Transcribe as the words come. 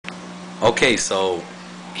Okay, so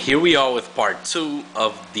here we are with part 2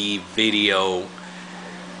 of the video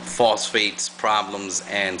phosphates problems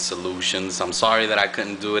and solutions. I'm sorry that I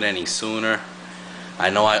couldn't do it any sooner.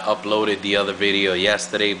 I know I uploaded the other video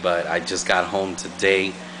yesterday, but I just got home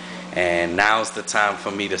today, and now's the time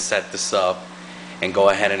for me to set this up and go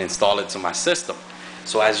ahead and install it to my system.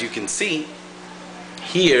 So as you can see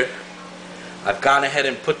here, I've gone ahead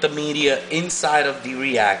and put the media inside of the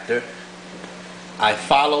reactor. I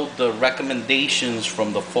followed the recommendations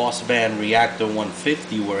from the PhosBan Reactor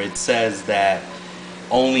 150, where it says that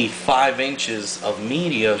only 5 inches of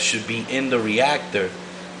media should be in the reactor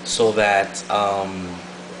so that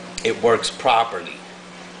it works properly.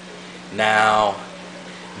 Now,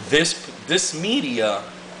 this media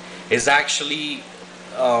is actually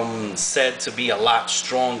said to be a lot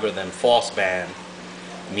stronger than PhosBan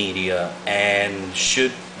media, and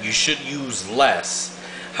you should use less.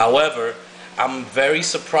 However, I'm very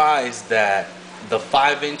surprised that the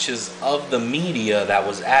 5 inches of the media that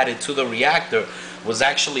was added to the reactor was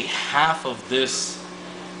actually half of this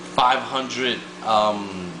 500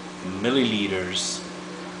 milliliters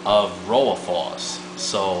of RowaPhos.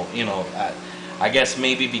 So, you know, I guess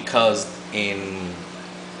maybe because in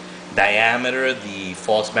diameter the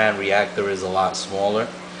PhosBan reactor is a lot smaller.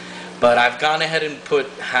 But I've gone ahead and put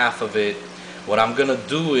half of it. What I'm gonna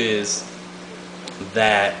do is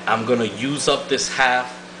that I'm gonna use up this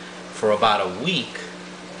half for about a week,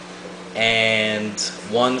 and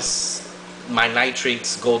once my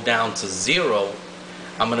nitrates go down to 0,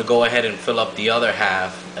 I'm gonna go ahead and fill up the other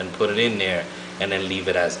half and put it in there and then leave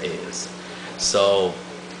it as is. So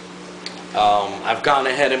I've gone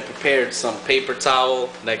ahead and prepared some paper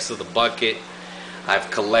towel next to the bucket.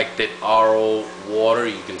 I've collected RO water.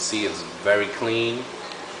 You can see it's very clean.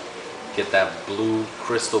 Get that blue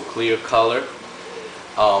crystal clear color.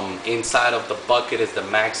 Inside of the bucket is the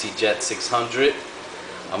MaxiJet 600.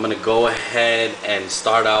 I'm gonna go ahead and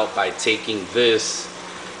start out by taking this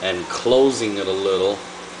and closing it a little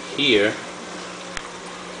here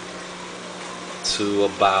to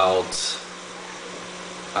about,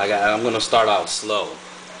 I'm gonna start out slow.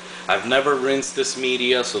 I've never rinsed this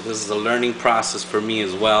media, so this is a learning process for me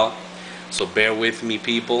as well, so bear with me,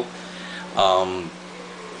 people.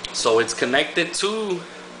 So it's connected to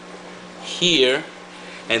here,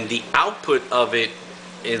 and the output of it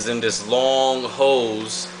is in this long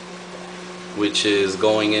hose, which is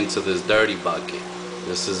going into this dirty bucket.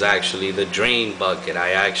 This is actually the drain bucket.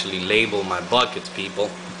 I actually label my buckets, people.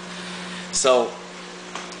 So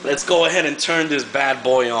let's go ahead and turn this bad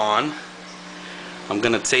boy on. I'm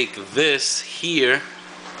gonna take this here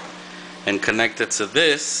and connect it to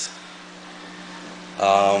this.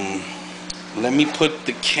 Let me put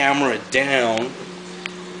the camera down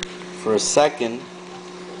for a second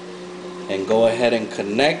and go ahead and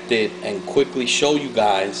connect it and quickly show you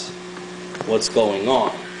guys what's going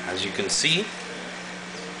on. As you can see,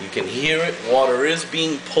 you can hear it. Water is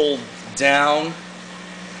being pulled down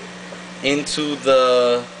into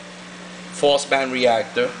the PhosBan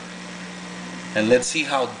reactor, and let's see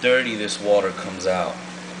how dirty this water comes out.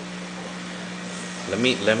 Let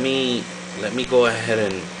me go ahead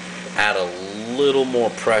and add a little more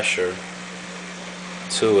pressure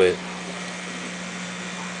to it.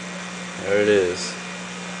 There it is.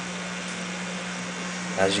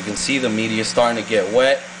 As you can see, the media is starting to get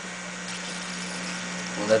wet.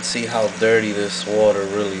 Well, let's see how dirty this water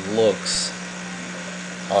really looks.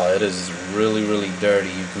 Oh, it is really, really dirty.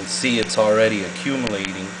 You can see it's already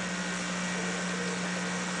accumulating.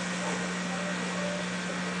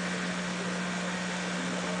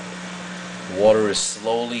 Water is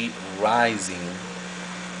slowly rising.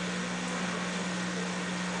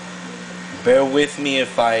 Bear with me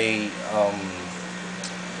if I'm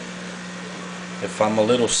a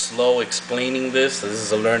little slow explaining this. This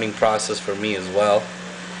is a learning process for me as well.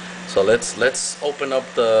 So let's open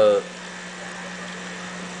up the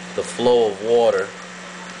flow of water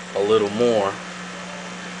a little more,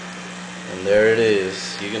 and there it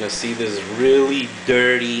is. You're gonna see this really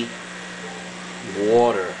dirty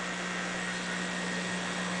water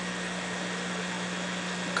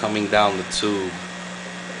coming down the tube.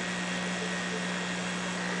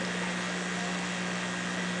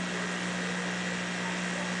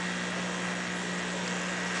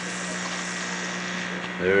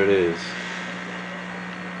 There it is.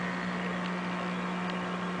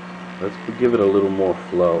 Let's give it a little more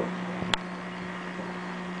flow.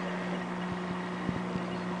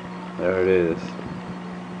 There it is.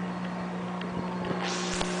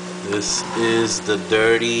 This is the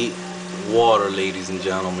dirty water, ladies and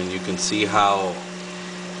gentlemen. You can see how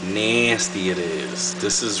nasty it is.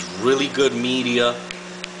 This is really good media.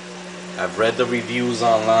 I've read the reviews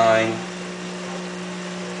online.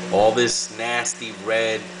 All this nasty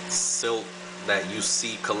red silt that you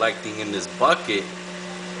see collecting in this bucket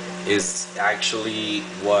is actually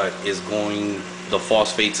what is going, the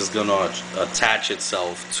phosphates is going to attach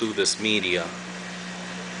itself to this media.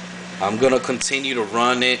 I'm going to continue to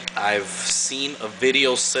run it. I've seen a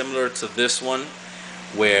video similar to this one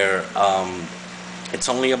where it's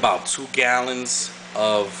only about 2 gallons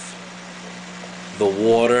of the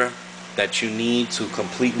water that you need to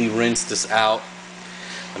completely rinse this out.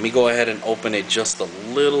 Let me go ahead and open it just a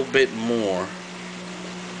little bit more.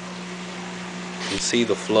 You see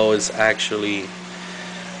the flow is actually,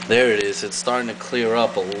 there it is, it's starting to clear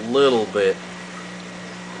up a little bit.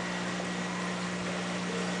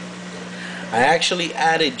 I actually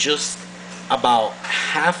added just about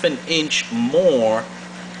 ½ an inch more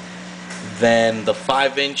than the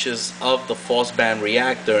 5 inches of the PhosBan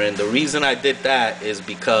reactor, and the reason I did that is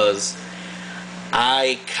because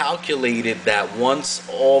I calculated that once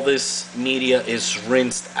all this media is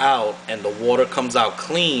rinsed out and the water comes out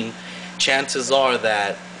clean, chances are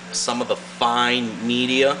that some of the fine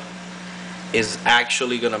media is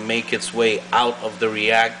actually going to make its way out of the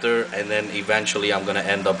reactor, and then eventually I'm going to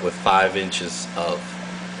end up with 5 inches of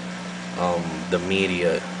the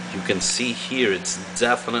media. You can see here it's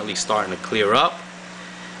definitely starting to clear up.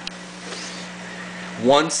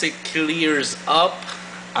 Once it clears up,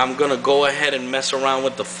 I'm gonna go ahead and mess around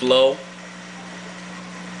with the flow.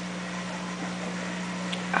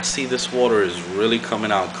 I see this water is really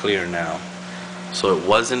coming out clear now, so it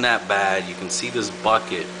wasn't that bad. You can see this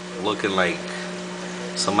bucket looking like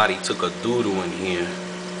somebody took a doo-doo in here,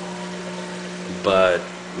 but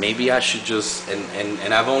maybe I should just,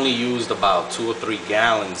 and I've only used about 2 or 3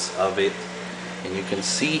 gallons of it, and you can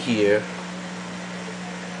see here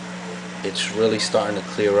it's really starting to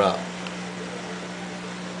clear up.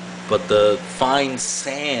 But the fine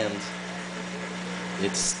sand,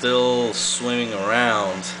 it's still swimming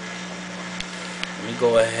around. Let me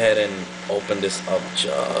go ahead and open this up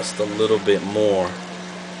just a little bit more.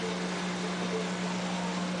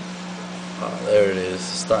 Oh, there it is, it's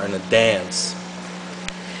starting to dance.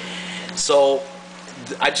 So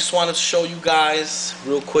I just wanted to show you guys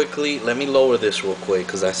real quickly. Let me lower this real quick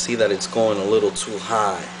because I see that it's going a little too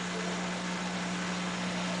high.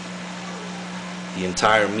 The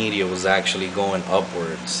entire media was actually going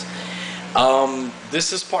upwards.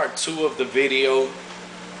 This is part 2 of the video.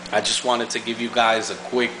 I just wanted to give you guys a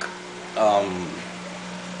quick,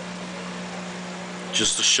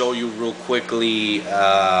 just to show you real quickly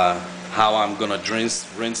how I'm gonna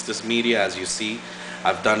rinse this media. As you see,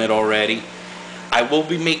 I've done it already. I will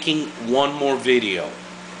be making one more video,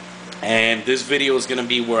 and this video is gonna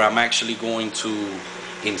be where I'm actually going to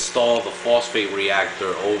install the phosphate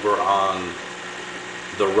reactor over on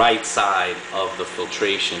the right side of the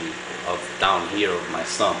filtration of down here of my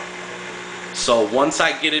sump. So once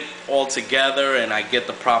I get it all together and I get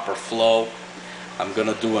the proper flow, I'm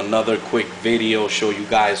gonna do another quick video, show you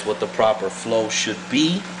guys what the proper flow should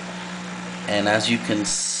be. And as you can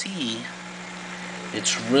see,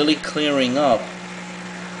 it's really clearing up,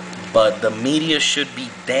 but the media should be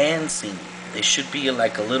dancing. It should be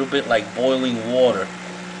like a little bit like boiling water.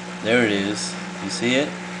 There it is, you see it?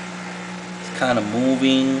 Kind of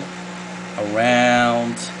moving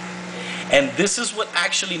around, and this is what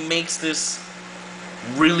actually makes this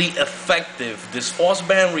really effective. This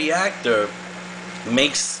PhosBan reactor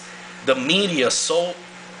makes the media so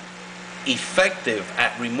effective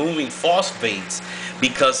at removing phosphates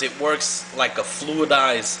because it works like a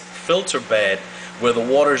fluidized filter bed where the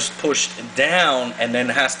water is pushed down and then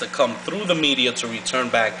has to come through the media to return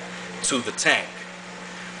back to the tank.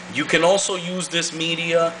 You can also use this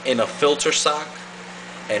media in a filter sock,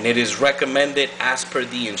 and it is recommended as per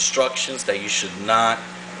the instructions that you should not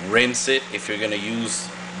rinse it if you're going to use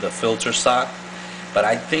the filter sock. But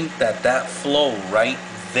I think that that flow right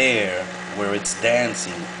there where it's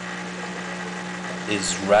dancing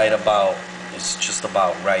is right about, it's just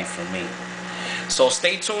about right for me. So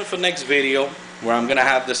stay tuned for next video where I'm going to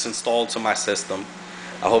have this installed to my system.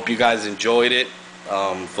 I hope you guys enjoyed it.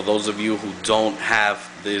 For those of you who don't have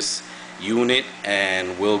this unit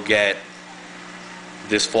and will get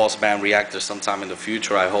this PhosBan reactor sometime in the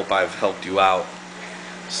future, I hope I've helped you out.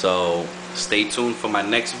 So stay tuned for my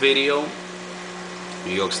next video.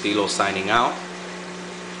 NewYorkSteelo signing out.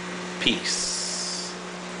 Peace.